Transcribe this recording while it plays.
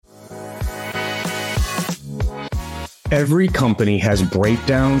Every company has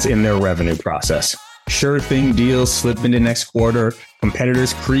breakdowns in their revenue process. Sure thing deals slip into next quarter,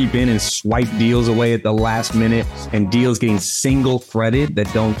 competitors creep in and swipe deals away at the last minute, and deals getting single threaded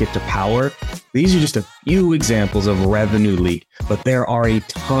that don't get to power. These are just a few examples of revenue leak, but there are a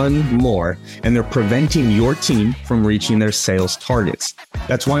ton more, and they're preventing your team from reaching their sales targets.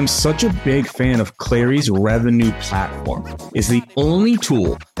 That's why I'm such a big fan of Clari's revenue platform. It's the only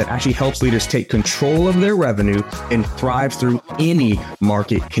tool that actually helps leaders take control of their revenue and thrive through any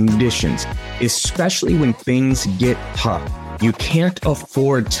market conditions, especially when things get tough. You can't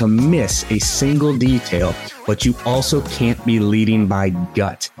afford to miss a single detail, but you also can't be leading by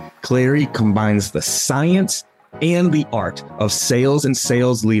gut. Clari combines the science and the art of sales and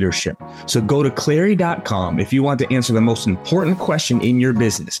sales leadership. So go to Clari.com if you want to answer the most important question in your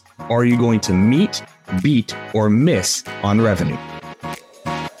business. Are you going to meet, beat, or miss on revenue?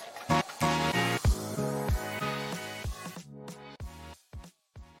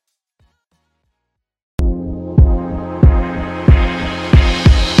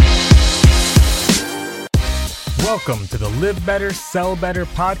 Welcome to the Live Better, Sell Better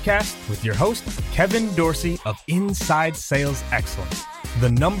podcast with your host, Kevin Dorsey of Inside Sales Excellence, the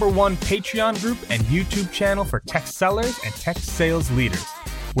 #1 Patreon group and YouTube channel for tech sellers and tech sales leaders,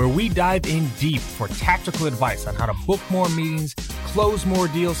 where we dive in deep for tactical advice on how to book more meetings, close more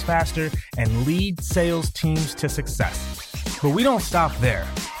deals faster, and lead sales teams to success. But we don't stop there.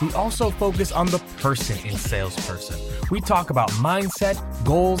 We also focus on the person in salesperson. We talk about mindset,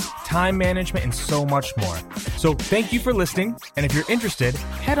 goals, time management, and so much more. So thank you for listening. And if you're interested,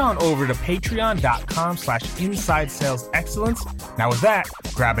 head on over to patreon.com/inside sales excellence. Now with that,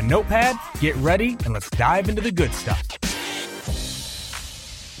 grab a notepad, get ready, and let's dive into the good stuff.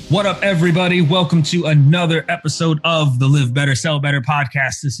 What up, everybody? Welcome to another episode of the Live Better, Sell Better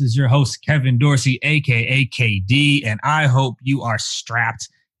podcast. This is your host, Kevin Dorsey, aka KD, and I hope you are strapped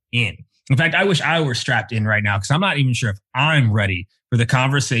in. In fact, I wish I were strapped in right now because I'm not even sure if I'm ready for the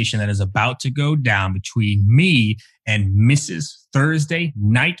conversation that is about to go down between me and Mrs. Thursday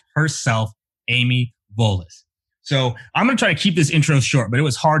Night herself, Amy Volas. So I'm going to try to keep this intro short, but it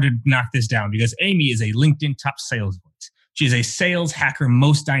was hard to knock this down because Amy is a LinkedIn top sales voice. She is a sales hacker,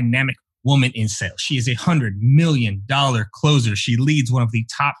 most dynamic woman in sales. She is a $100 million closer. She leads one of the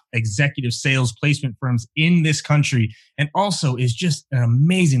top executive sales placement firms in this country, and also is just an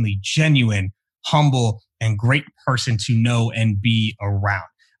amazingly genuine, humble, and great person to know and be around.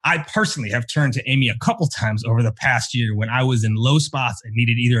 I personally have turned to Amy a couple times over the past year when I was in low spots and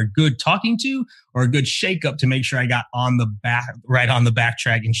needed either a good talking to or a good shake up to make sure I got on the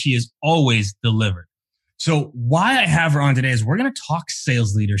backtrack, and she has always delivered. So why I have her on today is we're going to talk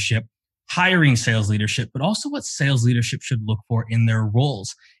sales leadership, hiring sales leadership, but also what sales leadership should look for in their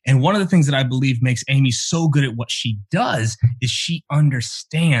roles. And one of the things that I believe makes Amy so good at what she does is she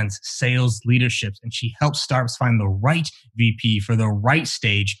understands sales leadership, and she helps startups find the right VP for the right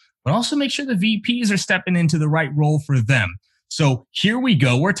stage, but also make sure the VPs are stepping into the right role for them. So here we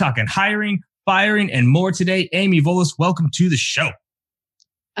go. We're talking hiring, firing, and more today. Amy Volas, welcome to the show.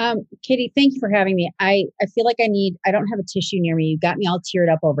 Katie, thank you for having me. I feel like I don't have a tissue near me. You got me all teared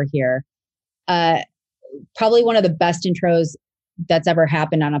up over here. Probably one of the best intros that's ever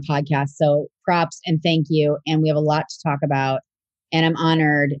happened on a podcast. So props and thank you. And we have a lot to talk about, and I'm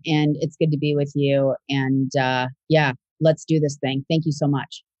honored, and it's good to be with you. And yeah, let's do this thing. Thank you so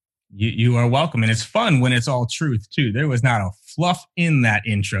much. You are welcome. And it's fun when it's all truth too. There was not a fluff in that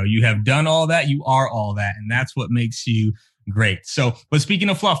intro. You have done all that. You are all that. And that's what makes you great. So, but speaking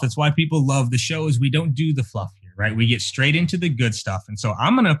of fluff, that's why people love the show is we don't do the fluff here, right? We get straight into the good stuff. And so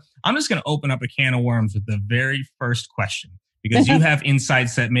I'm just going to open up a can of worms with the very first question, because you have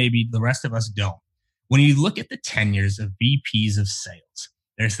insights that maybe the rest of us don't. When you look at the tenures of VPs of sales,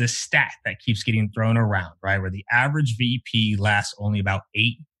 there's this stat that keeps getting thrown around, right? Where the average VP lasts only about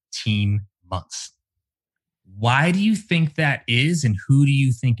 18 months. Why do you think that is? And who do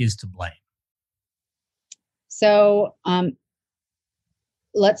you think is to blame? So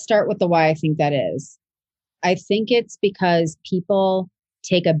let's start with the why I think that is. I think it's because people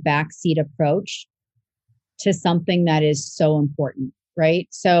take a backseat approach to something that is so important, right?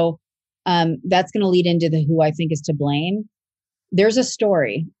 So that's going to lead into the who I think is to blame. There's a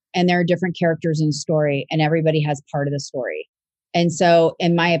story, and there are different characters in a story, and everybody has part of the story. And so,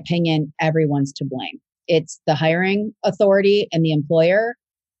 in my opinion, everyone's to blame. It's the hiring authority and the employer,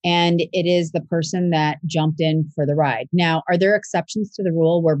 and it is the person that jumped in for the ride. Now, are there exceptions to the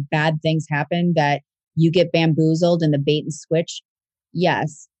rule where bad things happen that you get bamboozled and the bait and switch?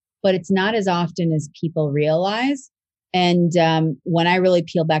 Yes, but it's not as often as people realize. And when I really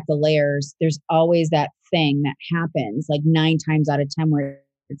peel back the layers, there's always that thing that happens like 9 times out of 10 where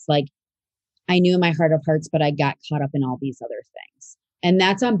it's like, I knew in my heart of hearts, but I got caught up in all these other things. And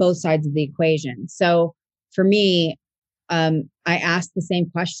that's on both sides of the equation. So for me, I ask the same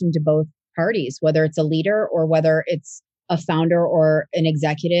question to both parties, whether it's a leader or whether it's a founder or an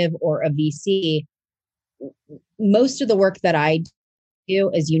executive or a VC. Most of the work that I do,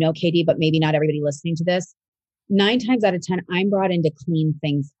 as you know, Katie, but maybe not everybody listening to this, 9 times out of 10, I'm brought in to clean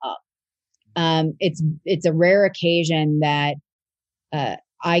things up. It's a rare occasion that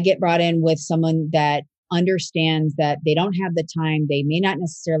I get brought in with someone that understands that they don't have the time. They may not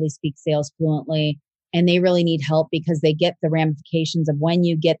necessarily speak sales fluently, and they really need help because they get the ramifications of when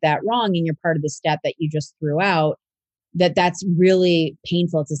you get that wrong and you're part of the stat that you just threw out, that's really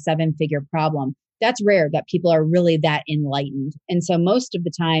painful. It's a 7-figure problem. That's rare that people are really that enlightened. And so most of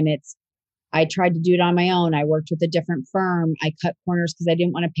the time I tried to do it on my own. I worked with a different firm. I cut corners because I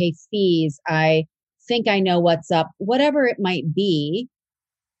didn't want to pay fees. I think I know what's up, whatever it might be.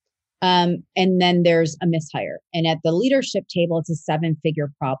 And then there's a mishire. And at the leadership table, it's a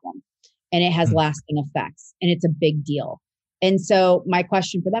 7-figure problem and it has lasting effects and it's a big deal. And so my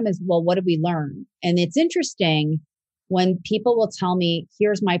question for them is, well, what did we learn? And it's interesting when people will tell me,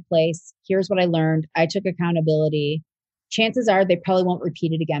 here's my place, here's what I learned, I took accountability. Chances are they probably won't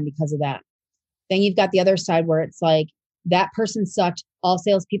repeat it again because of that. Then you've got the other side where it's like, that person sucked, all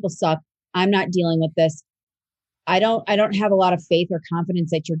salespeople suck, I'm not dealing with this. I don't have a lot of faith or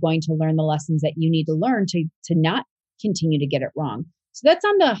confidence that you're going to learn the lessons that you need to learn to not continue to get it wrong. So that's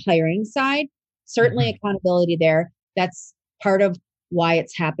on the hiring side. Certainly accountability there. That's part of why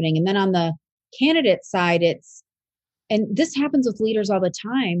it's happening. And then on the candidate side, and this happens with leaders all the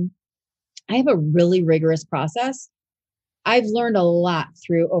time. I have a really rigorous process. I've learned a lot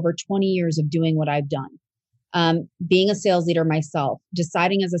through over 20 years of doing what I've done. Being a sales leader myself,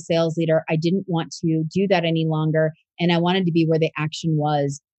 deciding as a sales leader, I didn't want to do that any longer. And I wanted to be where the action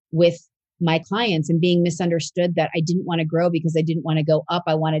was with my clients and being misunderstood that I didn't want to grow because I didn't want to go up.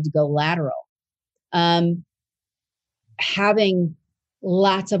 I wanted to go lateral. Having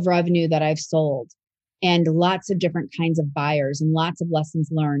lots of revenue that I've sold and lots of different kinds of buyers and lots of lessons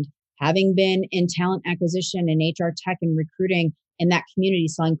learned, having been in talent acquisition and HR tech and recruiting in that community,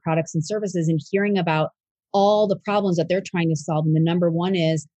 selling products and services and hearing about all the problems that they're trying to solve. And the number one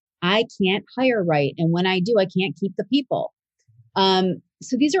is I can't hire right. And when I do, I can't keep the people.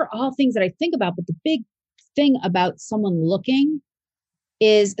 So these are all things that I think about. But the big thing about someone looking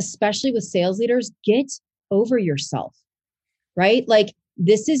is, especially with sales leaders, get over yourself, right? Like,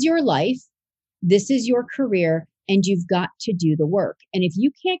 this is your life. This is your career, and you've got to do the work. And if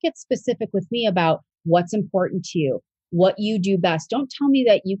you can't get specific with me about what's important to you, what you do best, don't tell me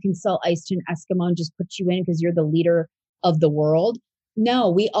that you can sell ice to an Eskimo and just put you in because you're the leader of the world. No,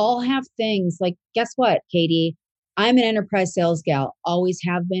 we all have things like, guess what, Katie? I'm an enterprise sales gal, always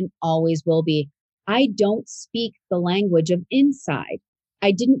have been, always will be. I don't speak the language of inside.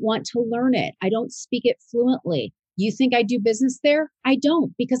 I didn't want to learn it. I don't speak it fluently. You think I do business there? I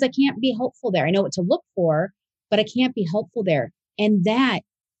don't, because I can't be helpful there. I know what to look for, but I can't be helpful there. And that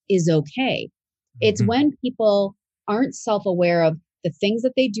is okay. It's when people aren't self-aware of the things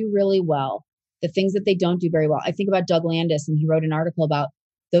that they do really well, the things that they don't do very well. I think about Doug Landis, and he wrote an article about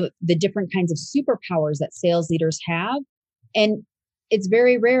the different kinds of superpowers that sales leaders have. And it's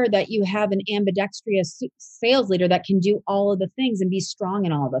very rare that you have an ambidextrous sales leader that can do all of the things and be strong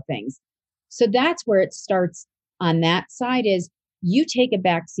in all of the things. So that's where it starts on that side, is you take a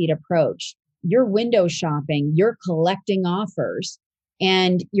backseat approach. You're window shopping, you're collecting offers,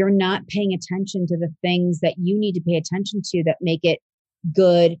 and you're not paying attention to the things that you need to pay attention to that make it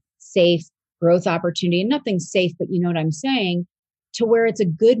good, safe, growth opportunity. And nothing's safe, but you know what I'm saying, to where it's a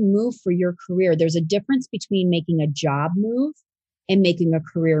good move for your career. There's a difference between making a job move and making a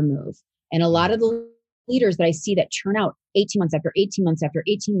career move. And a lot of the leaders that I see that churn out 18 months after 18 months after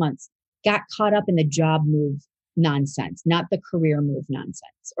 18 months got caught up in the job move nonsense, not the career move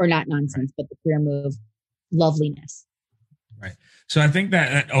nonsense, or not nonsense, but the career move loveliness. Right. So I think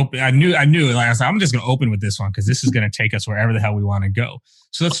that I knew like, I'm just going to open with this one because this is going to take us wherever the hell we want to go.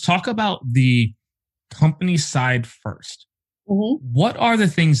 So let's talk about the company side first. Mm-hmm. What are the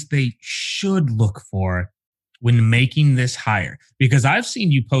things they should look for when making this hire? Because I've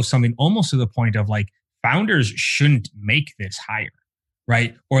seen you post something almost to the point of like, founders shouldn't make this hire,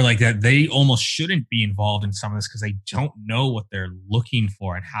 right? Or like that they almost shouldn't be involved in some of this because they don't know what they're looking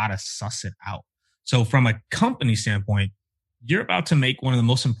for and how to suss it out. So from a company standpoint, you're about to make one of the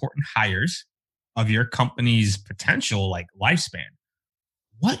most important hires of your company's potential like lifespan.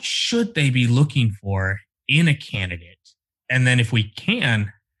 What should they be looking for in a candidate? And then if we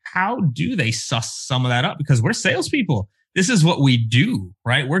can, how do they suss some of that up? Because we're salespeople. This is what we do,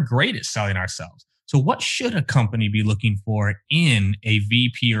 right? We're great at selling ourselves. So what should a company be looking for in a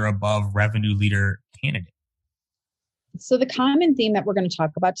VP or above revenue leader candidate? So the common theme that we're going to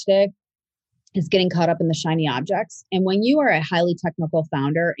talk about today is getting caught up in the shiny objects. And when you are a highly technical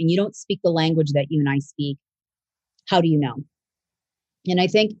founder and you don't speak the language that you and I speak, how do you know? And I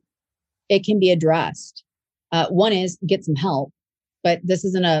think it can be addressed. One is get some help, but this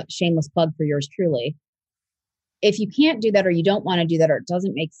isn't a shameless plug for yours truly. If you can't do that, or you don't want to do that, or it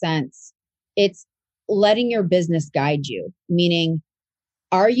doesn't make sense, it's letting your business guide you. Meaning,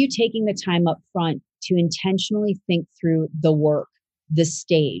 are you taking the time up front to intentionally think through the work, the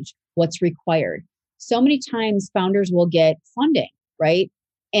stage, what's required? So many times founders will get funding, right?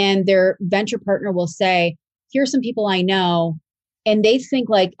 And their venture partner will say, here's some people I know. And they think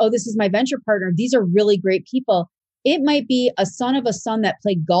like, oh, this is my venture partner. These are really great people. It might be a son of a son that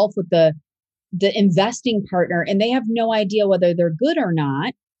played golf with the investing partner, and they have no idea whether they're good or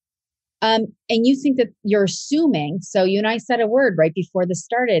not. And you think that you're assuming. So you and I said a word right before this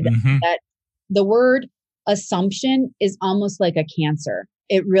started, that the word assumption is almost like a cancer.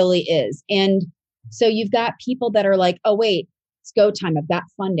 It really is. And so you've got people that are like, oh, wait, it's go time. I've got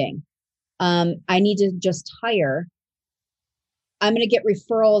funding. I need to just hire. I'm going to get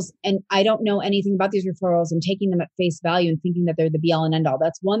referrals, and I don't know anything about these referrals, and taking them at face value and thinking that they're the be all and end all.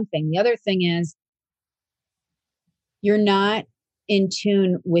 That's one thing. The other thing is you're not in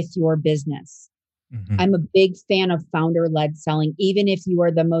tune with your business. I'm a big fan of founder-led selling. Even if you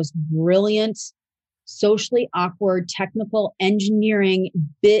are the most brilliant, socially awkward, technical engineering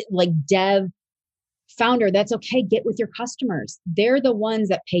dev founder, that's okay. Get with your customers. They're the ones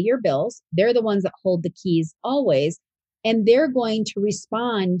that pay your bills. They're the ones that hold the keys always. And they're going to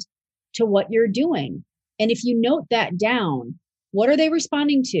respond to what you're doing. And if you note that down, what are they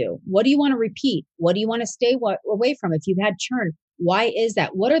responding to? What do you want to repeat? What do you want to stay away from? If you've had churn, why is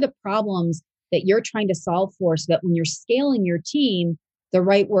that? What are the problems that you're trying to solve for, so that when you're scaling your team, the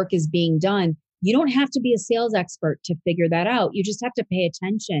right work is being done? You don't have to be a sales expert to figure that out. You just have to pay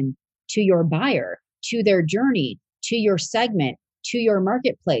attention to your buyer, to their journey, to your segment, to your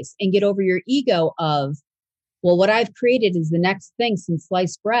marketplace, and get over your ego of, well, what I've created is the next thing since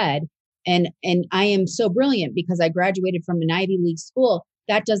sliced bread. And I am so brilliant because I graduated from an Ivy League school.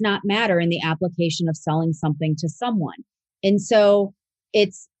 That does not matter in the application of selling something to someone. And so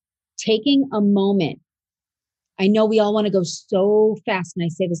it's taking a moment. I know we all want to go so fast, and I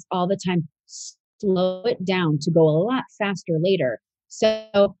say this all the time, slow it down to go a lot faster later.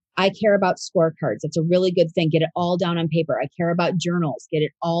 So I care about scorecards. It's a really good thing. Get it all down on paper. I care about journals. Get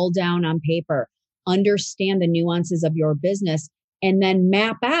it all down on paper. Understand the nuances of your business, and then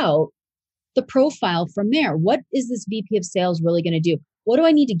map out the profile from there. What is this VP of sales really going to do? What do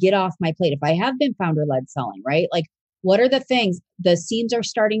I need to get off my plate? If I have been founder-led selling, right? Like, what are the things? The seams are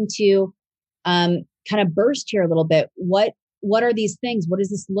starting to kind of burst here a little bit. What are these things? What does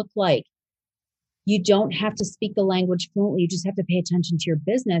this look like? You don't have to speak the language fluently. You just have to pay attention to your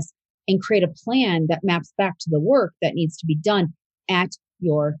business and create a plan that maps back to the work that needs to be done at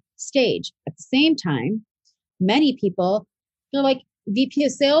your stage. At the same time, many people, they're like, VP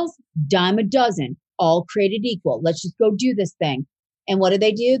of sales, dime a dozen, all created equal. Let's just go do this thing. And what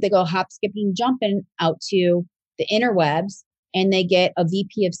do? They go hop, skipping, jumping out to the interwebs, and they get a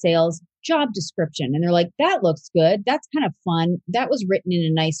VP of sales job description. And they're like, that looks good. That's kind of fun. That was written in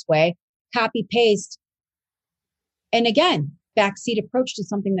a nice way. Copy, paste. And again, backseat approach to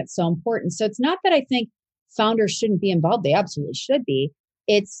something that's so important. So it's not that I think founders shouldn't be involved. They absolutely should be.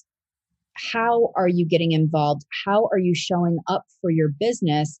 It's, how are you getting involved? How are you showing up for your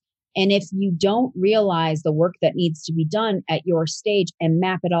business? And if you don't realize the work that needs to be done at your stage and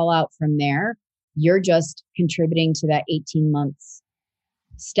map it all out from there, you're just contributing to that 18 months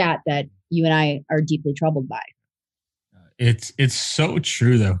stat that you and I are deeply troubled by. It's so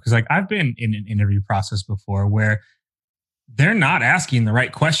true though, because like I've been in an interview process before where they're not asking the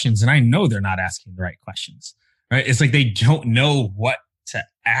right questions, and I know they're not asking the right questions, right? It's like they don't know what to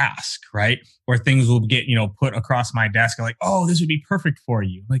ask, right? Or things will get, put across my desk like, oh, this would be perfect for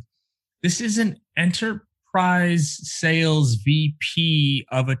you. Like, this is an enterprise sales VP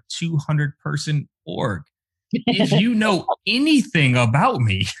of a 200-person org. If you know anything about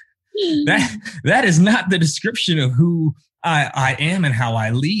me, that is not the description of who I am and how I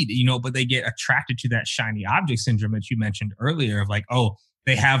lead, but they get attracted to that shiny object syndrome that you mentioned earlier of like, oh,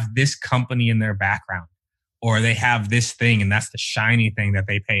 they have this company in their background, or they have this thing, and that's the shiny thing that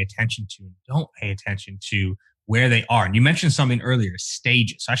they pay attention to, and don't pay attention to where they are. And you mentioned something earlier,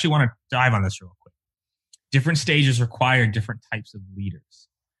 stages. So I actually want to dive on this real quick. different stages require different types of leaders,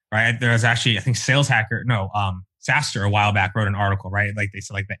 right? There's actually, I think SaaStr a while back wrote an article, right? Like they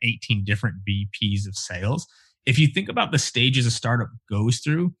said, like the 18 different VPs of sales. If you think about the stages a startup goes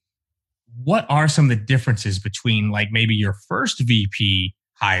through, what are some of the differences between like maybe your first VP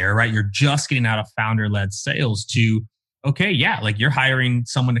hire, right? You're just getting out of founder-led sales to, okay, yeah, like you're hiring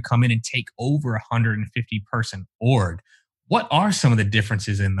someone to come in and take over 150 person org. What are some of the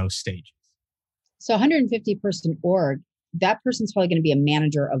differences in those stages? So 150 person org, that person's probably going to be a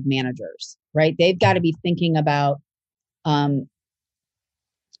manager of managers, right? They've got to be thinking about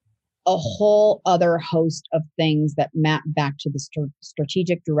a whole other host of things that map back to the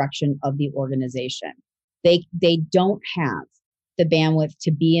strategic direction of the organization. They don't have the bandwidth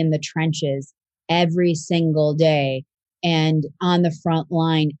to be in the trenches every single day and on the front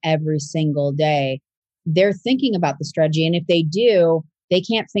line every single day. They're thinking about the strategy. And if they do, they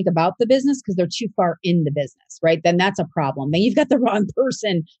can't think about the business because they're too far in the business, right? Then that's a problem. Then you've got the wrong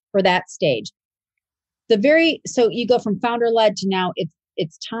person for that stage. So you go from founder-led to now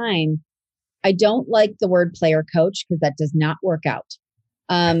it's time. I don't like the word player coach because that does not work out.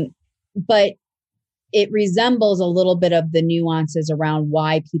 But it resembles a little bit of the nuances around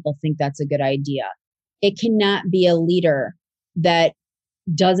why people think that's a good idea. It cannot be a leader that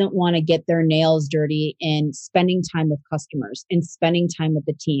doesn't want to get their nails dirty in spending time with customers and spending time with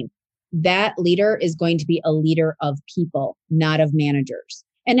the team. That leader is going to be a leader of people, not of managers.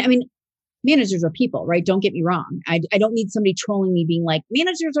 And I mean, managers are people, right? Don't get me wrong. I don't need somebody trolling me being like,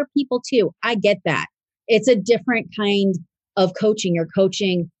 managers are people too. I get that. It's a different kind of coaching. You're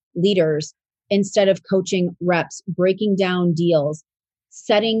coaching leaders instead of coaching reps, breaking down deals,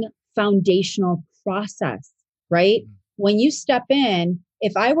 setting foundational process, right? When you step in,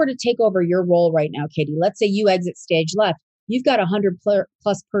 if I were to take over your role right now, Katie, let's say you exit stage left, you've got 100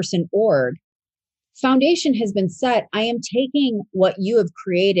 plus person org. Foundation has been set. I am taking what you have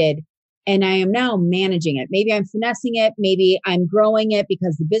created and I am now managing it. Maybe I'm finessing it. Maybe I'm growing it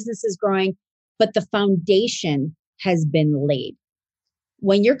because the business is growing, but the foundation has been laid.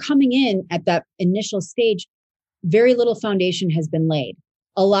 When you're coming in at that initial stage, very little foundation has been laid.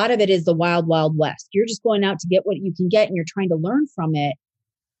 A lot of it is the wild, wild west. You're just going out to get what you can get and you're trying to learn from it.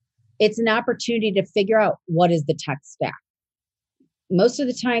 It's an opportunity to figure out what is the tech stack. Most of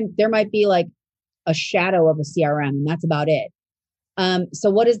the time, there might be like a shadow of a CRM and that's about it. So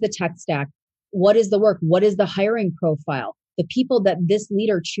what is the tech stack? What is the work? What is the hiring profile? The people that this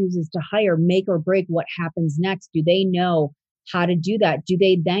leader chooses to hire make or break what happens next. Do they know how to do that? Do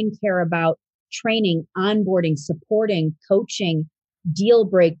they then care about training, onboarding, supporting, coaching, deal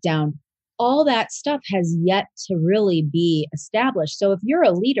breakdown? All that stuff has yet to really be established. So if you're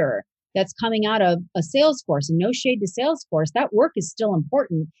a leader that's coming out of a Salesforce, and no shade to Salesforce, that work is still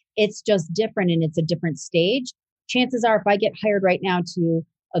important. It's just different and it's a different stage. Chances are if I get hired right now to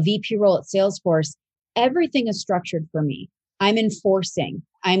a VP role at Salesforce, everything is structured for me. I'm enforcing.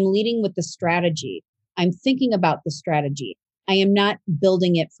 I'm leading with the strategy. I'm thinking about the strategy. I am not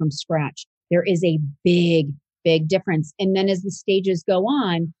building it from scratch. There is a big, big difference. And then as the stages go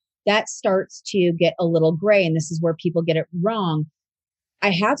on, that starts to get a little gray. And this is where people get it wrong.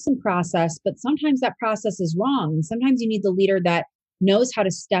 I have some process, but sometimes that process is wrong. And sometimes you need the leader that knows how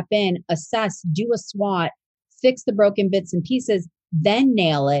to step in, assess, do a SWOT, fix the broken bits and pieces, then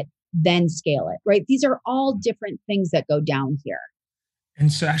nail it, then scale it, right? These are all different things that go down here.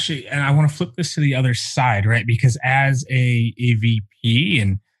 And so actually, and I want to flip this to the other side, right? Because as a VP,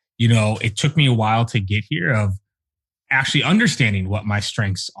 and, you know, it took me a while to get here of actually understanding what my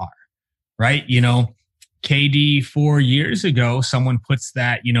strengths are, right? You know, KD 4 years ago, someone puts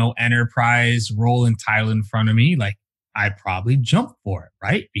that, you know, enterprise role and title in front of me, like I probably jump for it,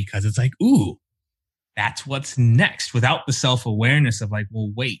 right? Because it's like, ooh, that's what's next, without the self-awareness of like,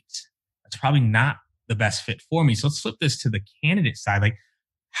 well, wait, that's probably not the best fit for me. So let's flip this to the candidate side. Like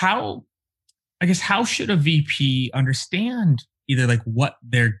how should a VP understand either like what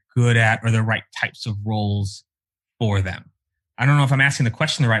they're good at or the right types of roles for them? I don't know if I'm asking the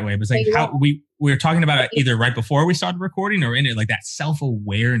question the right way, but it's like how we were talking about it either right before we started recording or in it, like that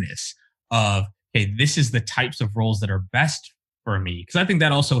self-awareness of, hey, this is the types of roles that are best for me. Because I think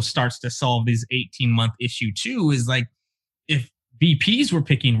that also starts to solve this 18-month issue too, is like if VPs were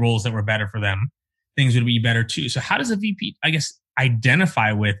picking roles that were better for them, things would be better too. So how does a VP, I guess,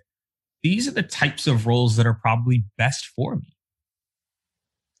 identify with these are the types of roles that are probably best for me?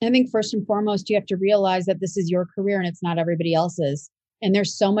 I think first and foremost, you have to realize that this is your career and it's not everybody else's. And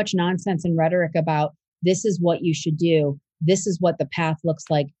there's so much nonsense and rhetoric about this is what you should do. This is what the path looks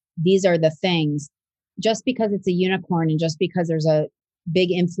like. These are the things. Just because it's a unicorn and just because there's a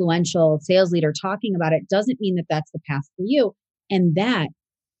big influential sales leader talking about it doesn't mean that that's the path for you. And that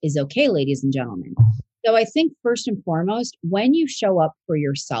is okay, ladies and gentlemen. So I think first and foremost, when you show up for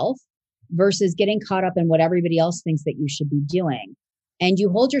yourself versus getting caught up in what everybody else thinks that you should be doing, and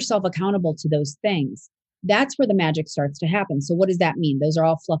you hold yourself accountable to those things, that's where the magic starts to happen. So what does that mean? Those are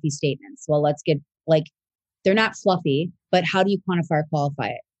all fluffy statements. Well, let's get they're not fluffy, but how do you quantify or qualify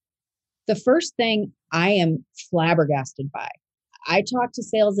it? The first thing I am flabbergasted by, I talk to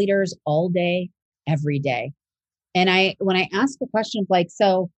sales leaders all day, every day. And when I ask the question of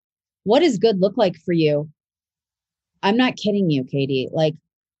so what does good look like for you? I'm not kidding you, Katie.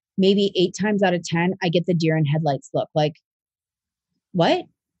 Maybe 8 times out of 10, I get the deer in headlights look. What?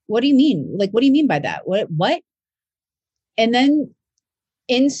 What do you mean? What do you mean by that? What? And then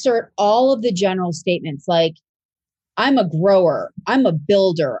insert all of the general statements I'm a grower, I'm a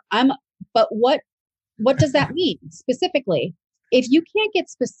builder, but what does that mean specifically? If you can't get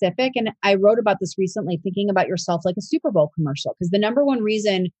specific, and I wrote about this recently, thinking about yourself like a Super Bowl commercial, because the number one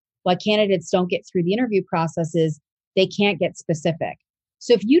reason why candidates don't get through the interview process is they can't get specific.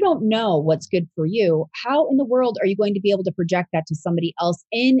 So if you don't know what's good for you, how in the world are you going to be able to project that to somebody else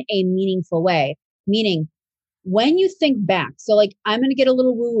in a meaningful way? Meaning, when you think back, so I'm going to get a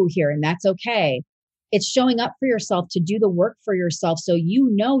little woo-woo here, and that's okay. It's showing up for yourself to do the work for yourself so you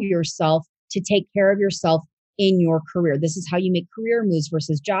know yourself to take care of yourself in your career. This is how you make career moves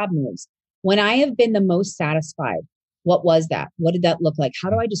versus job moves. When I have been the most satisfied, what was that? What did that look like? How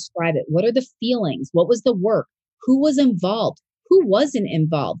do I describe it? What are the feelings? What was the work? Who was involved? Who wasn't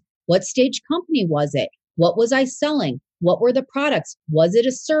involved? What stage company was it? What was I selling? What were the products? Was it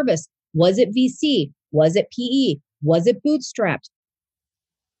a service? Was it VC? Was it PE? Was it bootstrapped?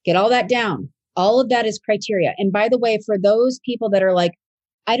 Get all that down. All of that is criteria. And by the way, for those people that are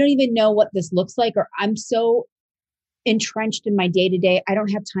I don't even know what this looks like, or I'm so entrenched in my day-to-day, I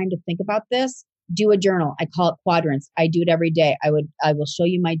don't have time to think about this. Do a journal. I call it quadrants. I do it every day. I will show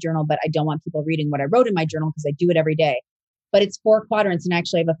you my journal, but I don't want people reading what I wrote in my journal because I do it every day. But it's 4 quadrants, and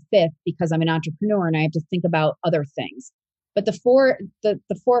actually I have a 5th because I'm an entrepreneur and I have to think about other things. But the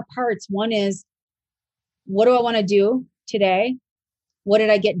four parts, one is, what do I want to do today? What did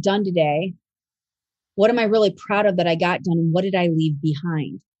I get done today? What am I really proud of that I got done? And what did I leave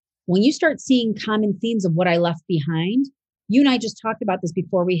behind? When you start seeing common themes of what I left behind, you and I just talked about this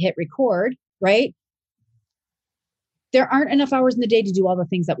before we hit record, right? There aren't enough hours in the day to do all the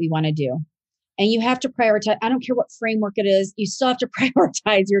things that we want to do. And you have to prioritize. I don't care what framework it is. You still have to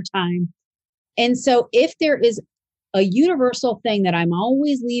prioritize your time. And so if there is a universal thing that I'm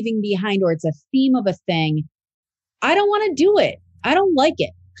always leaving behind, or it's a theme of a thing, I don't want to do it. I don't like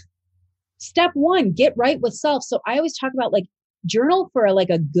it. Step 1, get right with self. So I always talk about journal for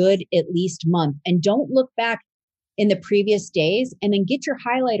a good at least month, and don't look back in the previous days, and then get your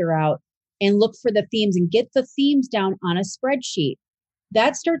highlighter out and look for the themes and get the themes down on a spreadsheet.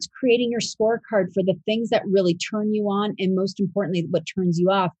 That starts creating your scorecard for the things that really turn you on, and most importantly, what turns you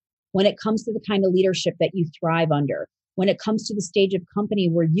off when it comes to the kind of leadership that you thrive under, when it comes to the stage of company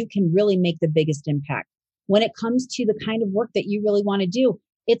where you can really make the biggest impact, when it comes to the kind of work that you really want to do.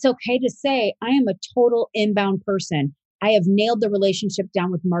 It's okay to say, I am a total inbound person. I have nailed the relationship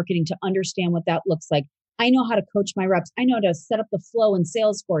down with marketing to understand what that looks like. I know how to coach my reps. I know how to set up the flow in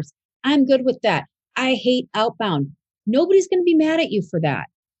Salesforce. I'm good with that. I hate outbound. Nobody's going to be mad at you for that.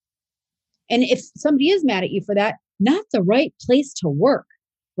 And if somebody is mad at you for that, not the right place to work,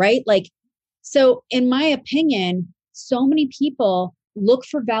 right? So in my opinion, so many people look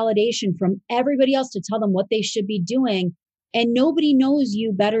for validation from everybody else to tell them what they should be doing. And nobody knows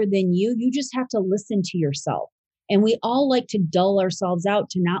you better than you. You just have to listen to yourself. And we all like to dull ourselves out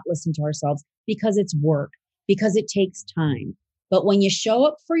to not listen to ourselves because it's work, because it takes time. But when you show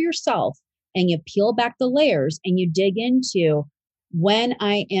up for yourself and you peel back the layers and you dig into when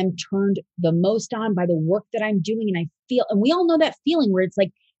I am turned the most on by the work that I'm doing, and I feel, and we all know that feeling where it's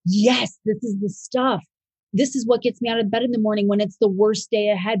yes, this is the stuff. This is what gets me out of bed in the morning when it's the worst day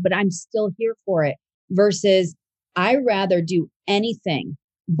ahead, but I'm still here for it, versus I rather do anything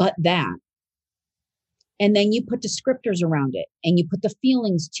but that. And then you put descriptors around it, and you put the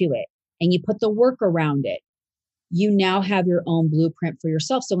feelings to it, and you put the work around it. You now have your own blueprint for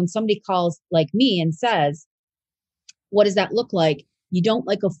yourself. So when somebody calls like me and says, what does that look like? You don't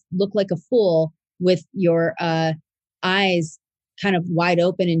look like a fool with your eyes kind of wide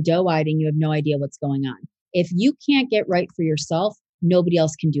open and doe-eyed, and you have no idea what's going on. If you can't get right for yourself, nobody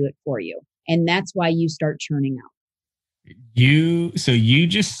else can do it for you. And that's why you start churning out. So you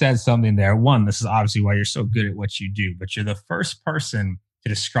just said something there. One, this is obviously why you're so good at what you do, but you're the first person to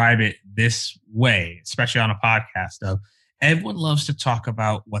describe it this way, especially on a podcast of, everyone loves to talk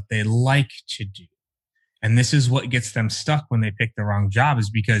about what they like to do. And this is what gets them stuck when they pick the wrong job, is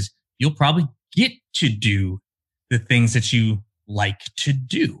because you'll probably get to do the things that you like to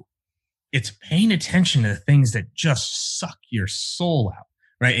do. It's paying attention to the things that just suck your soul out,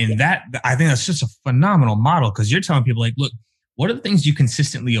 right? And that, I think that's just a phenomenal model, because you're telling people like, look, what are the things you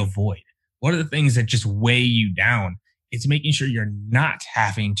consistently avoid? What are the things that just weigh you down? It's making sure you're not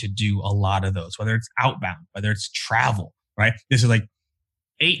having to do a lot of those, whether it's outbound, whether it's travel, right? This is like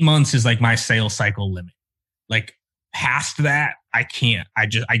 8 months is like my sales cycle limit. Like past that, I can't. I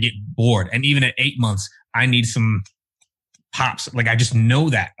get bored. And even at 8 months, I need some pops. Like I just know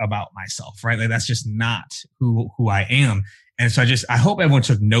that about myself, right? Like that's just not who I am. And so I hope everyone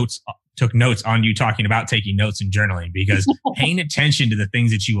took notes on you talking about taking notes and journaling, because paying attention to the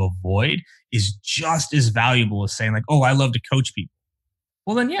things that you avoid is just as valuable as saying like, oh, I love to coach people.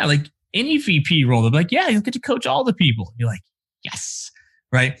 Well, then yeah, like any VP role, they'll be like, yeah, you'll get to coach all the people. You're like, yes,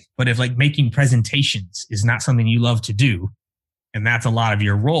 right? But if like making presentations is not something you love to do, and that's a lot of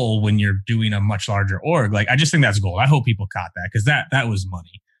your role when you're doing a much larger org, like I just think that's gold. I hope people caught that, because that was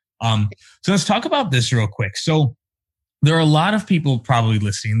money. So let's talk about this real quick. So there are a lot of people probably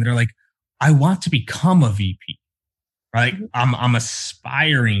listening that are like, I want to become a VP, right? I'm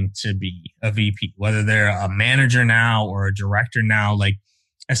aspiring to be a VP, whether they're a manager now or a director now. Like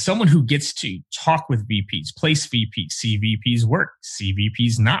as someone who gets to talk with VPs, place VPs, see VPs work, see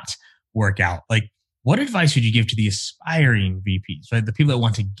VPs not work out, like what advice would you give to the aspiring VPs, right? The people that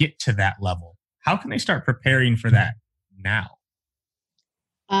want to get to that level? How can they start preparing for that now?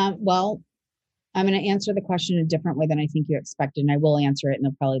 Well, I'm going to answer the question a different way than I think you expected, and I will answer it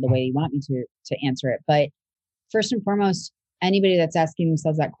in probably the way you want me to answer it. But first and foremost, anybody that's asking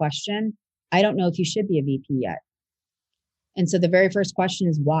themselves that question, I don't know if you should be a VP yet. And so the very first question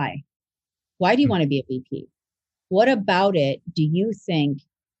is why? Why do you want to be a VP? What about it do you think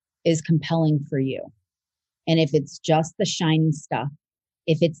is compelling for you? And if it's just the shiny stuff,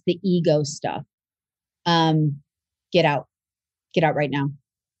 if it's the ego stuff, get out right now.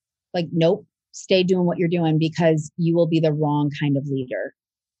 Like, nope, stay doing what you're doing, because you will be the wrong kind of leader.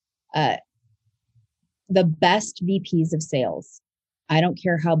 The best VPs of sales, I don't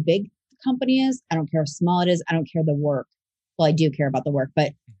care how big the company is. I don't care how small it is. I don't care the work. Well, I do care about the work,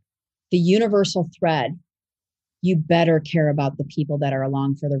 but the universal thread, you better care about the people that are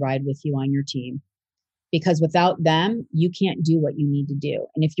along for the ride with you on your team, because without them, you can't do what you need to do.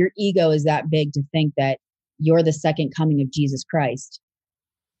 And if your ego is that big to think that you're the second coming of Jesus Christ,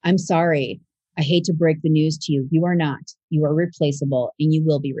 I'm sorry. I hate to break the news to you. You are not. You are replaceable, and you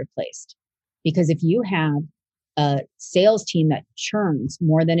will be replaced. Because if you have a sales team that churns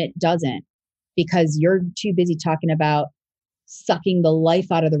more than it doesn't, because you're too busy talking about sucking the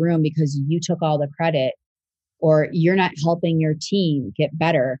life out of the room because you took all the credit, or you're not helping your team get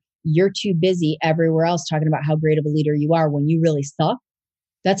better, you're too busy everywhere else talking about how great of a leader you are when you really suck,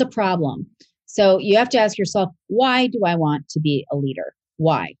 that's a problem. So you have to ask yourself, why do I want to be a leader?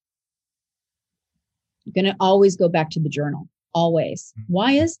 Why? I'm going to always go back to the journal. Always.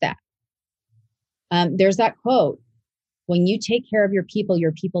 Why is that? There's that quote, when you take care of your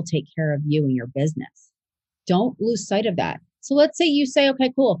people take care of you and your business. Don't lose sight of that. So let's say you say,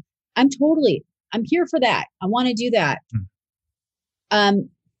 okay, cool. I'm here for that. I want to do that.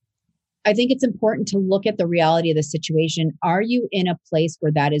 I think it's important to look at the reality of the situation. Are you in a place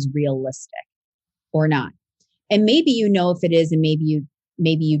where that is realistic or not? And maybe you know if it is, and maybe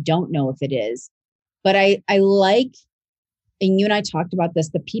you don't know if it is. But I like, and you and I talked about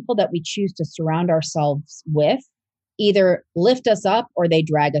this, the people that we choose to surround ourselves with either lift us up or they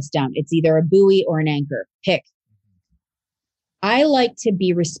drag us down. It's either a buoy or an anchor. Pick. I like to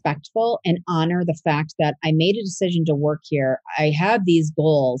be respectful and honor the fact that I made a decision to work here. I have these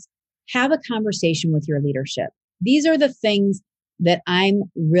goals. Have a conversation with your leadership. These are the things that I'm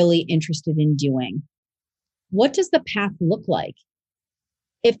really interested in doing. What does the path look like?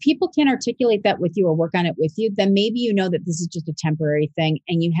 If people can't articulate that with you or work on it with you, then maybe you know that this is just a temporary thing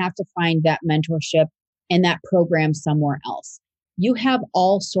and you have to find that mentorship and that program somewhere else. You have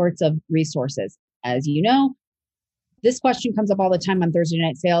all sorts of resources. As you know, this question comes up all the time on Thursday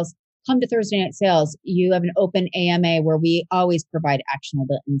Night Sales. Come to Thursday Night Sales. You have an open AMA where we always provide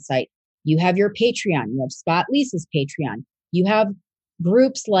actionable insight. You have your Patreon. You have Scott Lisa's Patreon. You have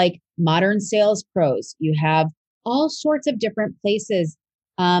groups like Modern Sales Pros. You have all sorts of different places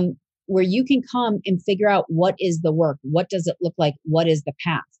where you can come and figure out what is the work. What does it look like? What is the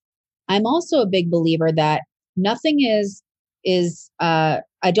path? I'm also a big believer that nothing is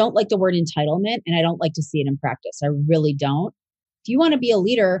I don't like the word entitlement, and I don't like to see it in practice. I really don't. If you want to be a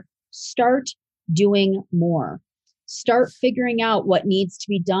leader, start doing more. Start figuring out what needs to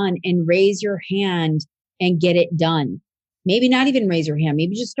be done and raise your hand and get it done. Maybe not even raise your hand.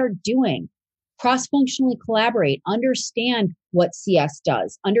 Maybe just start doing. Cross-functionally collaborate. Understand what CS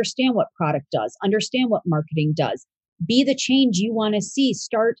does. Understand what product does. Understand what marketing does. Be the change you want to see.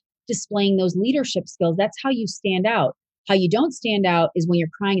 Start displaying those leadership skills. That's how you stand out. How you don't stand out is when you're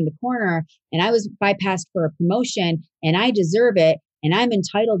crying in the corner and I was bypassed for a promotion and I deserve it and I'm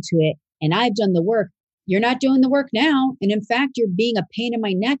entitled to it and I've done the work. You're not doing the work now. And in fact, you're being a pain in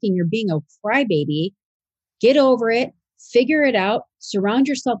my neck and you're being a crybaby. Get over it. Figure it out. Surround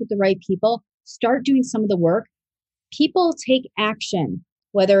yourself with the right people. Start doing some of the work. People take action,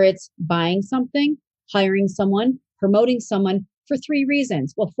 whether it's buying something, hiring someone, promoting someone for 3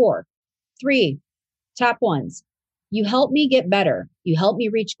 reasons. Well, 4. 3 top ones. You help me get better. You help me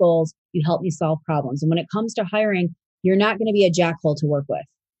reach goals. You help me solve problems. And when it comes to hiring, you're not going to be a jackhole to work with.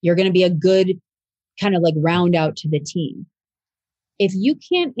 You're going to be a good kind of like round out to the team. If you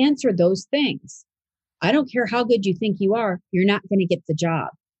can't answer those things, I don't care how good you think you are, you're not going to get the job.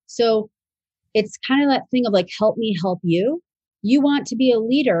 So it's kind of that thing of like, help me help you. You want to be a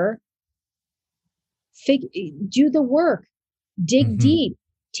leader, do the work, dig deep,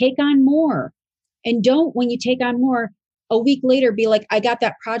 take on more. And don't, when you take on more, a week later, be like, I got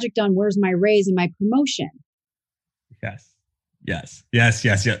that project done. Where's my raise and my promotion? Yes.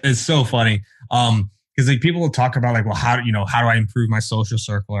 It's so funny. Because like people will talk about like, well, how do I improve my social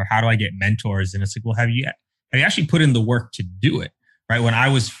circle or how do I get mentors? And it's like, well, have you actually put in the work to do it? Right? When I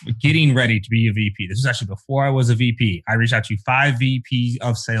was getting ready to be a VP, this was actually before I was a VP. I reached out to 5 VPs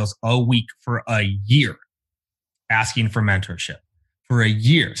of sales a week for a year, asking for mentorship. For a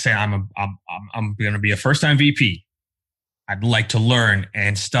year, saying I'm going to be a first-time VP. I'd like to learn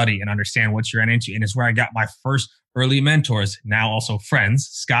and study and understand what you're into. And it's where I got my first early mentors, now also friends.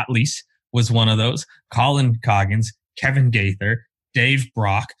 Scott Leese was one of those. Colin Coggins, Kevin Gaither, Dave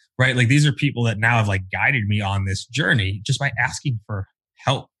Brock, right? Like these are people that now have like guided me on this journey just by asking for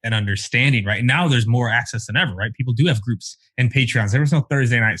help and understanding, right? And now there's more access than ever, right? People do have groups and Patreons. There was no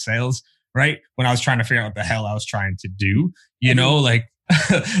Thursday night sales, right? When I was trying to figure out what the hell I was trying to do, you know, like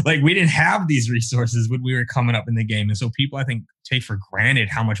we didn't have these resources when we were coming up in the game. And so people, I think, take for granted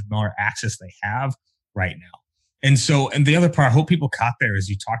how much more access they have right now. And the other part I hope people caught there is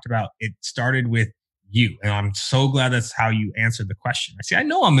you talked about it started with you. And I'm so glad that's how you answered the question. I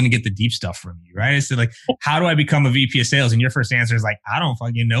know I'm going to get the deep stuff from you, right? I said like, how do I become a VP of sales? And your first answer is like, I don't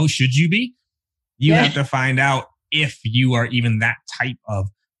fucking know. Should you be? You have to find out if you are even that type of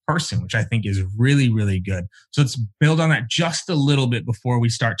person, which I think is really, really good. So let's build on that just a little bit before we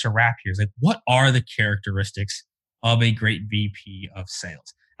start to wrap here. It's like, what are the characteristics of a great VP of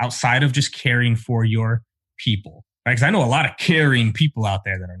sales outside of just caring for your people? Right? Because I know a lot of caring people out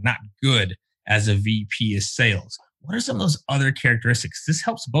there that are not good as a VP of sales. What are some of those other characteristics? This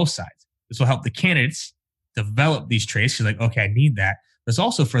helps both sides. This will help the candidates develop these traits. You're like, okay, I need that. But it's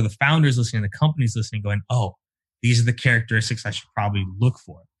also for the founders listening, the companies listening, going, oh, these are the characteristics I should probably look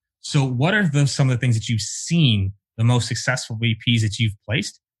for. So what are some of the things that you've seen the most successful VPs that you've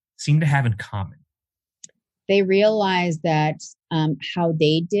placed seem to have in common? They realize that how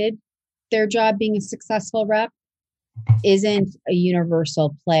they did their job being a successful rep isn't a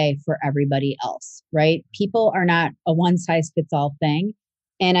universal play for everybody else, right? People are not a one size fits all thing.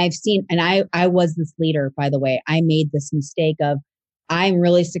 And I've seen, and I was this leader, by the way. I made this mistake of, I'm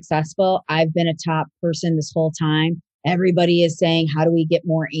really successful. I've been a top person this whole time. Everybody is saying, how do we get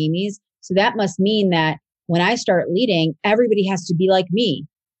more Amy's? So that must mean that when I start leading, everybody has to be like me.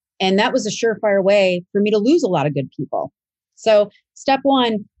 And that was a surefire way for me to lose a lot of good people. So step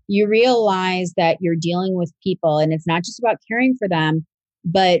 1, you realize that you're dealing with people and it's not just about caring for them,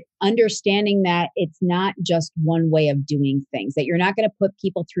 but understanding that it's not just one way of doing things, that you're not going to put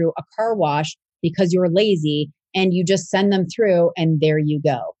people through a car wash because you're lazy and you just send them through and there you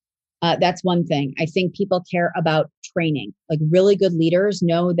go. That's one thing. I think people care about training. Like really good leaders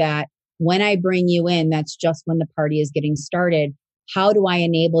know that when I bring you in, that's just when the party is getting started. How do I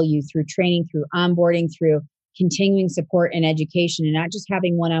enable you through training, through onboarding, through continuing support and education, and not just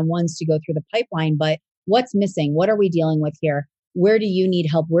having one-on-ones to go through the pipeline, but what's missing? What are we dealing with here? Where do you need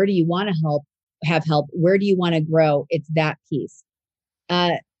help? Where do you want to have help? Where do you want to grow? It's that piece.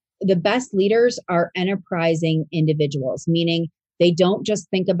 The best leaders are enterprising individuals, meaning they don't just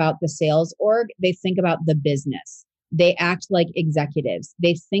think about the sales org, they think about the business. They act like executives.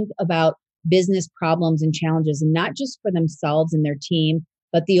 They think about business problems and challenges, and not just for themselves and their team,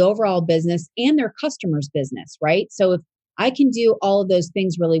 but the overall business and their customers' business, right? So if I can do all of those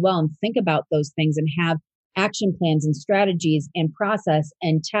things really well and think about those things and have action plans and strategies and process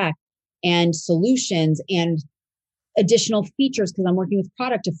and tech and solutions and additional features because I'm working with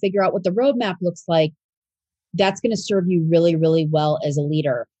product to figure out what the roadmap looks like. That's going to serve you really, really well as a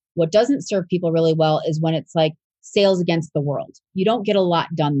leader. What doesn't serve people really well is when it's like sales against the world. You don't get a lot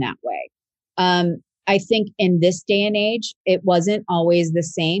done that way. I think in this day and age, it wasn't always the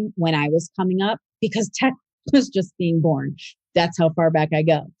same when I was coming up because tech was just being born. That's how far back I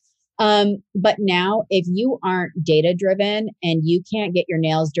go. But now if you aren't data driven and you can't get your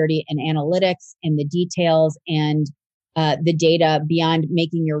nails dirty in analytics and the details and the data beyond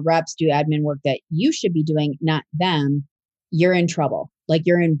making your reps do admin work that you should be doing, not them, you're in trouble. Like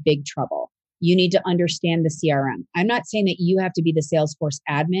you're in big trouble. You need to understand the CRM. I'm not saying that you have to be the Salesforce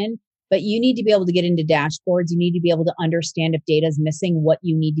admin, but you need to be able to get into dashboards. You need to be able to understand if data is missing, what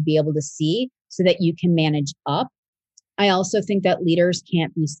you need to be able to see so that you can manage up. I also think that leaders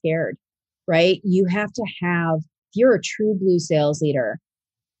can't be scared, right? You have to have, if you're a true blue sales leader,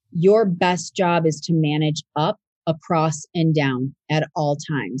 your best job is to manage up, across, and down at all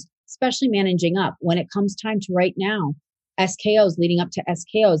times, especially managing up. When it comes time to right now, SKOs, leading up to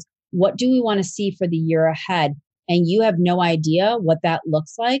SKOs, what do we want to see for the year ahead? And you have no idea what that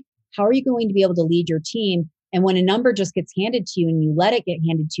looks like. How are you going to be able to lead your team? And when a number just gets handed to you and you let it get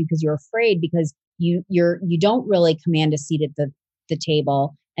handed to you because you're afraid, because you don't really command a seat at the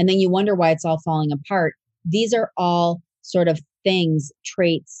table, and then you wonder why it's all falling apart. These are all sort of things,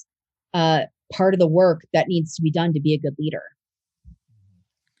 traits, part of the work that needs to be done to be a good leader.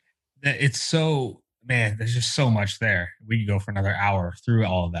 It's so, man, there's just so much there. We could go for another hour through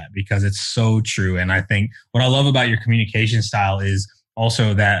all of that because it's so true. And I think what I love about your communication style is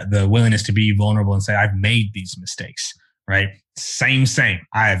also that the willingness to be vulnerable and say, I've made these mistakes, right? Same.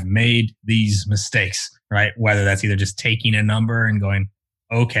 I've made these mistakes, right? Whether that's either just taking a number and going,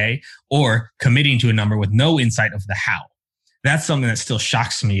 okay, or committing to a number with no insight of the how. That's something that still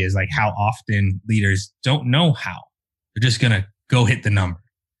shocks me is like how often leaders don't know how. They're just going to go hit the number,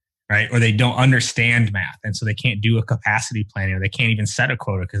 right? Or they don't understand math. And so they can't do a capacity planning, or they can't even set a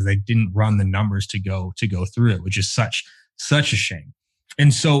quota because they didn't run the numbers to go through it, which is such a shame.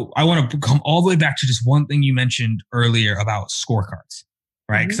 And so I want to come all the way back to just one thing you mentioned earlier about scorecards,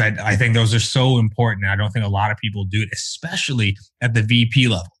 right? Because I think those are so important. And I don't think a lot of people do it, especially at the VP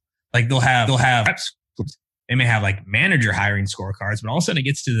level. Like they'll have reps. They may have like manager hiring scorecards, but all of a sudden it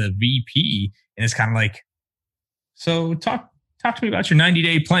gets to the VP and it's kind of like, so talk to me about your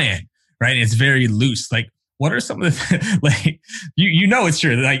 90-day plan, right? And it's very loose. Like, what are some of the, like, you know, it's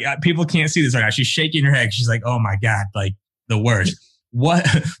true. Like people can't see this right now. She's shaking her head. She's like, oh my God, like the worst.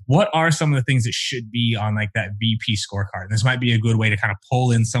 What are some of the things that should be on like that VP scorecard? And this might be a good way to kind of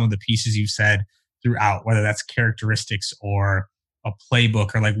pull in some of the pieces you've said throughout, whether that's characteristics or a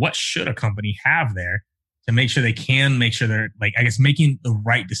playbook, or like what should a company have there to make sure they're like, I guess, making the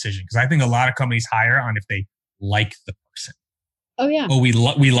right decision. Because I think a lot of companies hire on if they like the person. Oh yeah. Oh,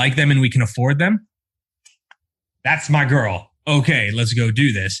 we like them and we can afford them. That's my girl. Okay, let's go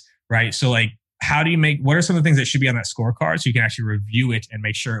do this. Right. So like, what are some of the things that should be on that scorecard so you can actually review it and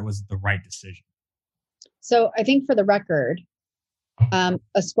make sure it was the right decision? So I think for the record, a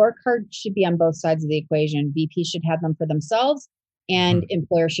scorecard should be on both sides of the equation. VP should have them for themselves and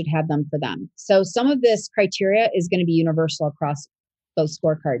employers should have them for them. So some of this criteria is going to be universal across both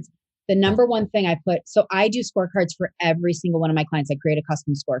scorecards. The number one thing so I do scorecards for every single one of my clients. I create a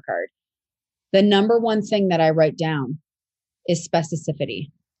custom scorecard. The number one thing that I write down is specificity.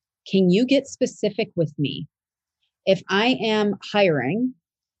 Can you get specific with me? If I am hiring,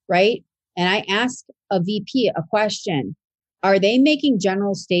 right, and I ask a VP a question, are they making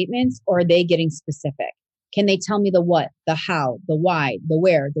general statements or are they getting specific? Can they tell me the what, the how, the why, the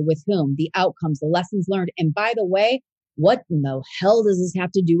where, the with whom, the outcomes, the lessons learned? And by the way, what in the hell does this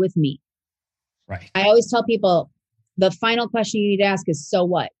have to do with me? Right. I always tell people the final question you need to ask is, so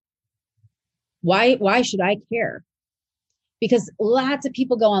what? Why should I care? Because lots of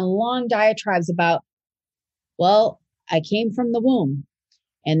people go on long diatribes about, well, I came from the womb.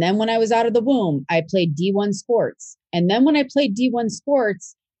 And then when I was out of the womb, I played D1 sports. And then when I played D1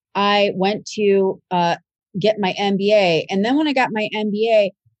 sports, I went to get my MBA. And then when I got my MBA,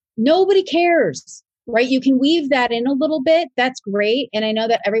 nobody cares, right? You can weave that in a little bit. That's great. And I know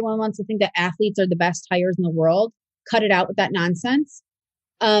that everyone wants to think that athletes are the best hires in the world. Cut it out with that nonsense.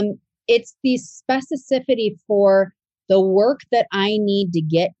 It's the specificity for the work that I need to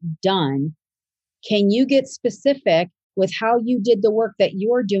get done. Can you get specific with how you did the work that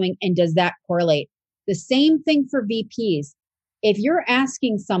you're doing? And does that correlate? The same thing for VPs. If you're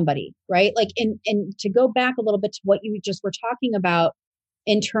asking somebody, right, like, and to go back a little bit to what you just were talking about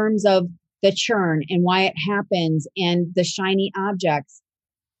in terms of the churn and why it happens and the shiny objects,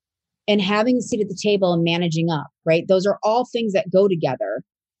 and having a seat at the table and managing up, right? Those are all things that go together.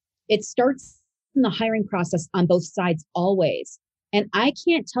 It starts in the hiring process on both sides always. And I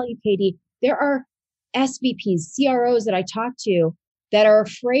can't tell you, Katie, there are SVPs, CROs that I talk to that are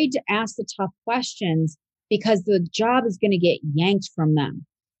afraid to ask the tough questions because the job is going to get yanked from them.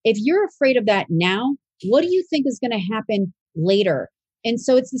 If you're afraid of that now, what do you think is going to happen later? And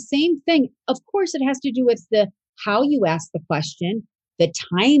so it's the same thing. Of course, it has to do with the how you ask the question, the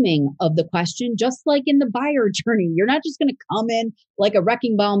timing of the question, just like in the buyer journey. You're not just going to come in like a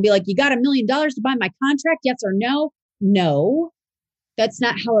wrecking ball and be like, you got $1 million to buy my contract? Yes or no? No, that's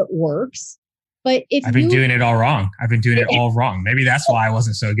not how it works. But if I've been doing it all wrong. I've been doing it all wrong. Maybe that's why I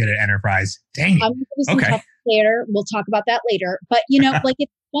wasn't so good at enterprise. Dang it. Okay. Later. We'll talk about that later. But like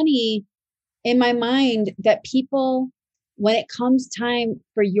it's funny in my mind that people, when it comes time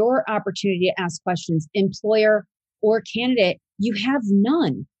for your opportunity to ask questions, employer or candidate, you have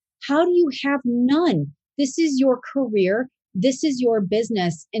none. How do you have none? This is your career. This is your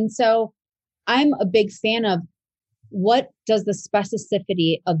business. And so I'm a big fan of what does the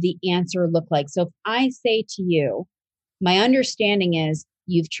specificity of the answer look like? So if I say to you, my understanding is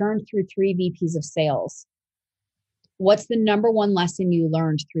you've churned through 3 VPs of sales. What's the number one lesson you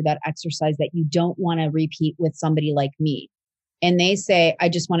learned through that exercise that you don't want to repeat with somebody like me? And they say, I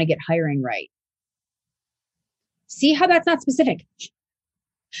just want to get hiring right. See how that's not specific?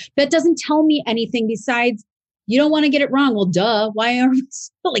 That doesn't tell me anything besides you don't want to get it wrong. Well, duh. Why are we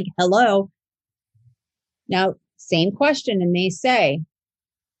still like, hello? Now, same question. And they say,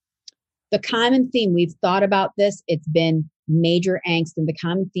 the common theme, we've thought about this. It's been major angst. And the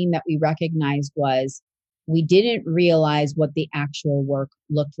common theme that we recognized was we didn't realize what the actual work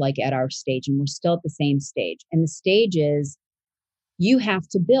looked like at our stage. And we're still at the same stage. And the stage is you have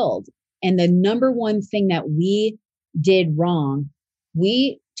to build. And the number one thing that we did wrong,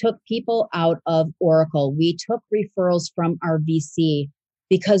 we took people out of Oracle. We took referrals from our VC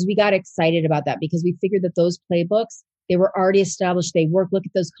because we got excited about that, because we figured that those playbooks, they were already established. They work. Look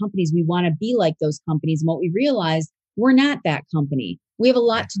at those companies. We want to be like those companies. And what we realized, we're not that company. We have a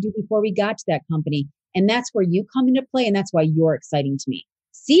lot to do before we got to that company. And that's where you come into play. And that's why you're exciting to me.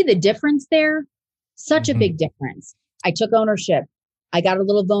 See the difference there? Such a big difference. I took ownership. I got a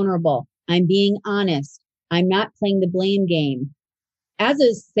little vulnerable. I'm being honest. I'm not playing the blame game. As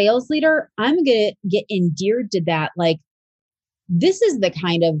a sales leader, I'm going to get endeared to that. Like, this is the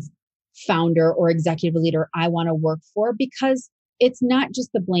kind of founder or executive leader I want to work for, because it's not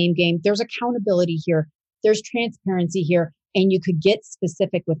just the blame game. There's accountability here. There's transparency here. And you could get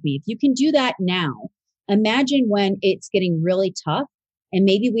specific with me. If you can do that now, imagine when it's getting really tough and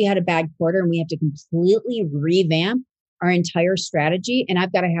maybe we had a bad quarter and we have to completely revamp our entire strategy. And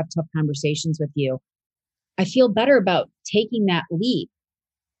I've got to have tough conversations with you. I feel better about taking that leap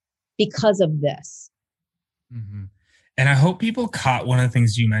because of this. Mm-hmm. And I hope people caught one of the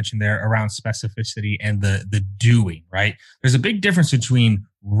things you mentioned there around specificity and the doing, right? There's a big difference between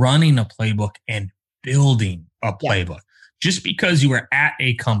running a playbook and building a playbook. Yeah. Just because you were at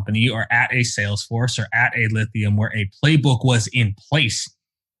a company or at a Salesforce or at a Lithium where a playbook was in place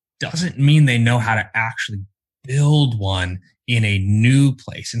doesn't mean they know how to actually build one in a new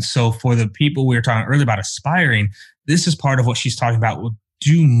place. And so for the people we were talking earlier about aspiring, this is part of what she's talking about. Well,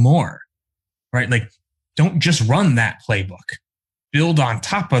 do more, right? Like, don't just run that playbook. Build on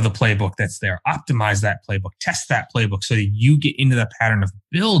top of the playbook that's there. Optimize that playbook. Test that playbook so that you get into the pattern of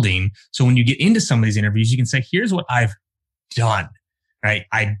building. So when you get into some of these interviews, you can say, here's what I've done, right?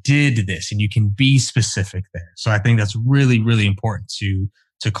 I did this, and you can be specific there. So I think that's really, really important to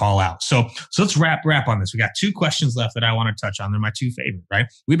call out. So let's wrap on this. We got 2 questions left that I want to touch on. They're my 2 favorite, right?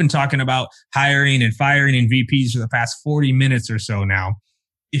 We've been talking about hiring and firing and VPs for the past 40 minutes or so now.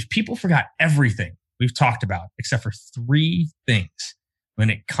 If people forgot everything we've talked about, except for 3 things when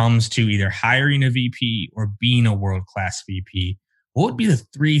it comes to either hiring a VP or being a world-class VP, what would be the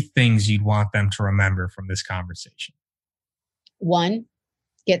 3 things you'd want them to remember from this conversation? 1,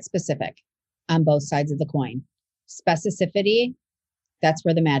 get specific on both sides of the coin. Specificity, that's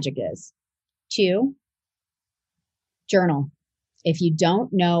where the magic is. 2, journal. If you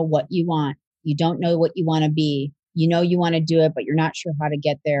don't know what you want, you don't know what you want to be, you know you want to do it, but you're not sure how to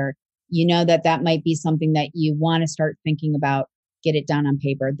get there, you know that might be something that you want to start thinking about, get it down on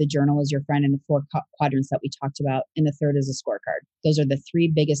paper. The journal is your friend in the 4 quadrants that we talked about. And the 3rd is a scorecard. Those are the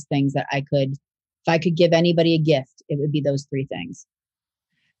 3 biggest things that if I could give anybody a gift, it would be those 3 things.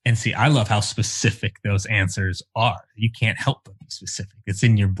 And see, I love how specific those answers are. You can't help but be specific. It's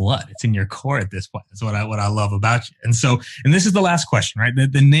in your blood. It's in your core at this point. That's what I love about you. And this is the last question, right?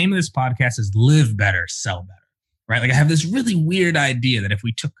 The name of this podcast is Live Better, Sell Better, right? Like, I have this really weird idea that if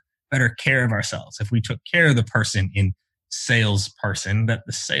we took better care of ourselves, if we took care of the person in salesperson, that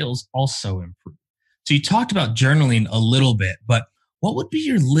the sales also improve. So you talked about journaling a little bit, but what would be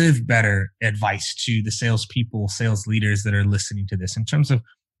your live better advice to the salespeople, sales leaders that are listening to this in terms of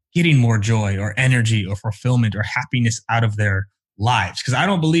getting more joy or energy or fulfillment or happiness out of their lives? Because I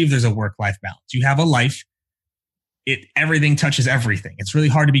don't believe there's a work-life balance. You have a life. Everything touches everything. It's really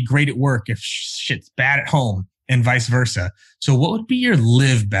hard to be great at work if shit's bad at home and vice versa. So what would be your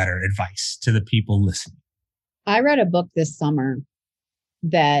live better advice to the people listening? I read a book this summer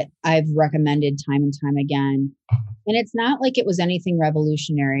that I've recommended time and time again. And it's not like it was anything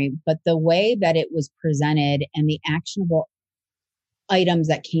revolutionary, but the way that it was presented and the actionable items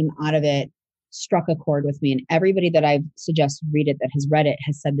that came out of it struck a chord with me. And everybody that I've suggested read it that has read it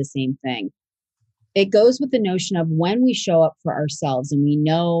has said the same thing. It goes with the notion of when we show up for ourselves and we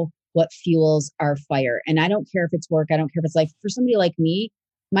know what fuels our fire. And I don't care if it's work. I don't care if it's life. For somebody like me,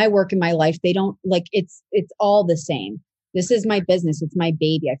 my work and my life, they don't like it's all the same. This is my business. It's my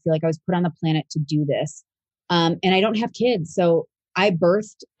baby. I feel like I was put on the planet to do this. And I don't have kids. So I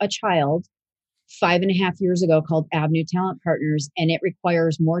birthed a child 5.5 years ago called Avenue Talent Partners, and it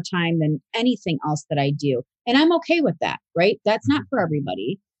requires more time than anything else that I do. And I'm okay with that, right? That's not for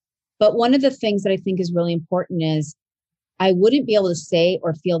everybody. But one of the things that I think is really important is I wouldn't be able to say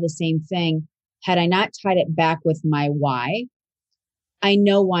or feel the same thing had I not tied it back with my why. I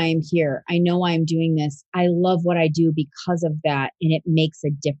know why I'm here. I know why I'm doing this. I love what I do because of that, and it makes a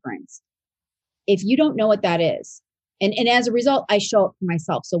difference. If you don't know what that is, and as a result, I show up for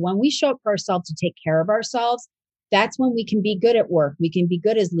myself. So when we show up for ourselves to take care of ourselves, that's when we can be good at work. We can be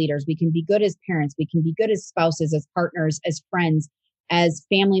good as leaders. We can be good as parents. We can be good as spouses, as partners, as friends, as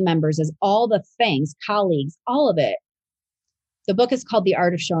family members, as all the things, colleagues, all of it. The book is called The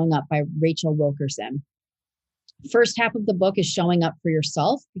Art of Showing Up by Rachel Wilkerson. First half of the book is showing up for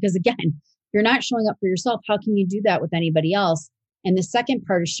yourself, because again, if you're not showing up for yourself, how can you do that with anybody else? And the second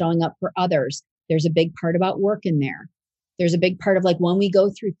part is showing up for others. There's a big part about work in there. There's a big part of like when we go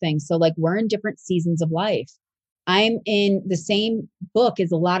through things. So like we're in different seasons of life. I'm in the same book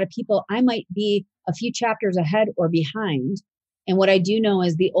as a lot of people. I might be a few chapters ahead or behind. And what I do know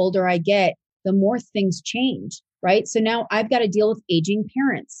is the older I get, the more things change, right? So now I've got to deal with aging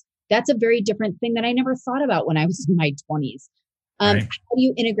parents. That's a very different thing that I never thought about when I was in my 20s. Right. How do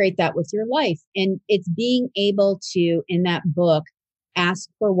you integrate that with your life? And it's being able to, in that book, ask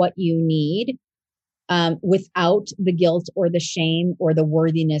for what you need without the guilt or the shame or the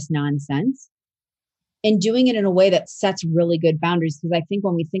worthiness nonsense, and doing it in a way that sets really good boundaries. Because I think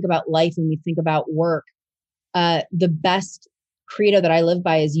when we think about life and we think about work, the best credo that I live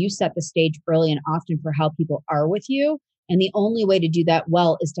by is you set the stage early and often for how people are with you. And the only way to do that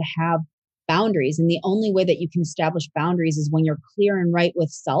well is to have boundaries. And the only way that you can establish boundaries is when you're clear and right with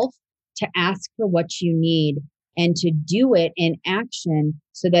self to ask for what you need and to do it in action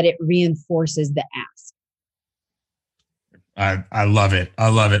so that it reinforces the ask. I love it. I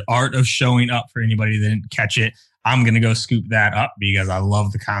love it. Art of Showing Up, for anybody that didn't catch it. I'm going to go scoop that up because I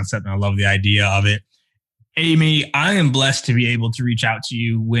love the concept and I love the idea of it. Amy, I am blessed to be able to reach out to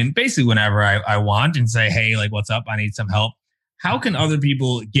you whenever I want and say, hey, like, what's up? I need some help. How can other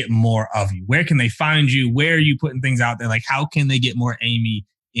people get more of you? Where can they find you? Where are you putting things out there? Like, how can they get more Amy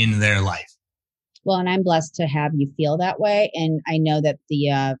in their life? Well, and I'm blessed to have you feel that way. And I know that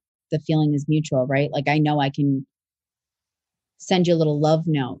the feeling is mutual, right? Like, I know I can send you a little love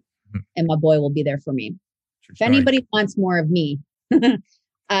note and my boy will be there for me. If anybody wants more of me,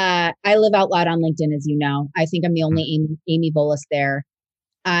 I live out loud on LinkedIn, as you know. I think I'm the only Amy Volas there.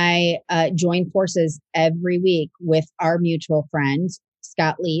 I join forces every week with our mutual friend,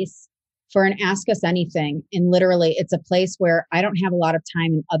 Scott Leese, for an Ask Us Anything. And literally, it's a place where I don't have a lot of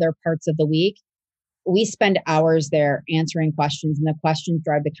time in other parts of the week. We spend hours there answering questions, and the questions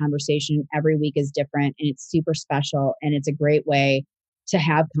drive the conversation. Every week is different, and it's super special. And it's a great way to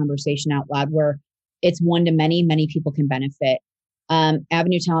have conversation out loud where it's one to many. Many people can benefit.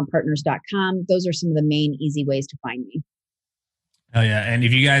 AvenueTalentPartners.com. Those are some of the main easy ways to find me. Oh yeah. And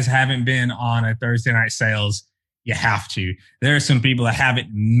if you guys haven't been on a Thursday Night Sales, you have to. There are some people that haven't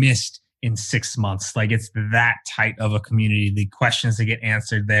missed in 6 months. Like, it's that tight of a community. The questions that get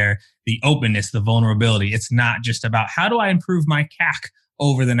answered there, the openness, the vulnerability. It's not just about how do I improve my CAC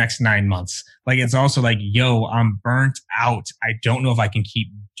over the next 9 months. Like, it's also like, yo, I'm burnt out. I don't know if I can keep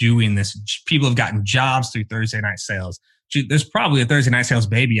doing this. People have gotten jobs through Thursday Night Sales. There's probably a Thursday Night Sales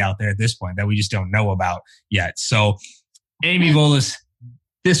baby out there at this point that we just don't know about yet. So, Amy Volas,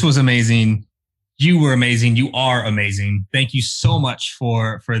 this was amazing. You were amazing. You are amazing. Thank you so much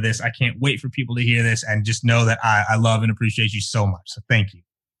for this. I can't wait for people to hear this and just know that I love and appreciate you so much. So thank you.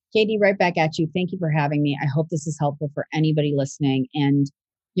 KD, right back at you. Thank you for having me. I hope this is helpful for anybody listening. And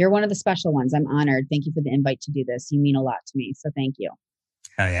you're one of the special ones. I'm honored. Thank you for the invite to do this. You mean a lot to me. So thank you.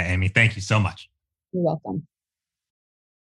 Hell yeah, Amy. Thank you so much. You're welcome.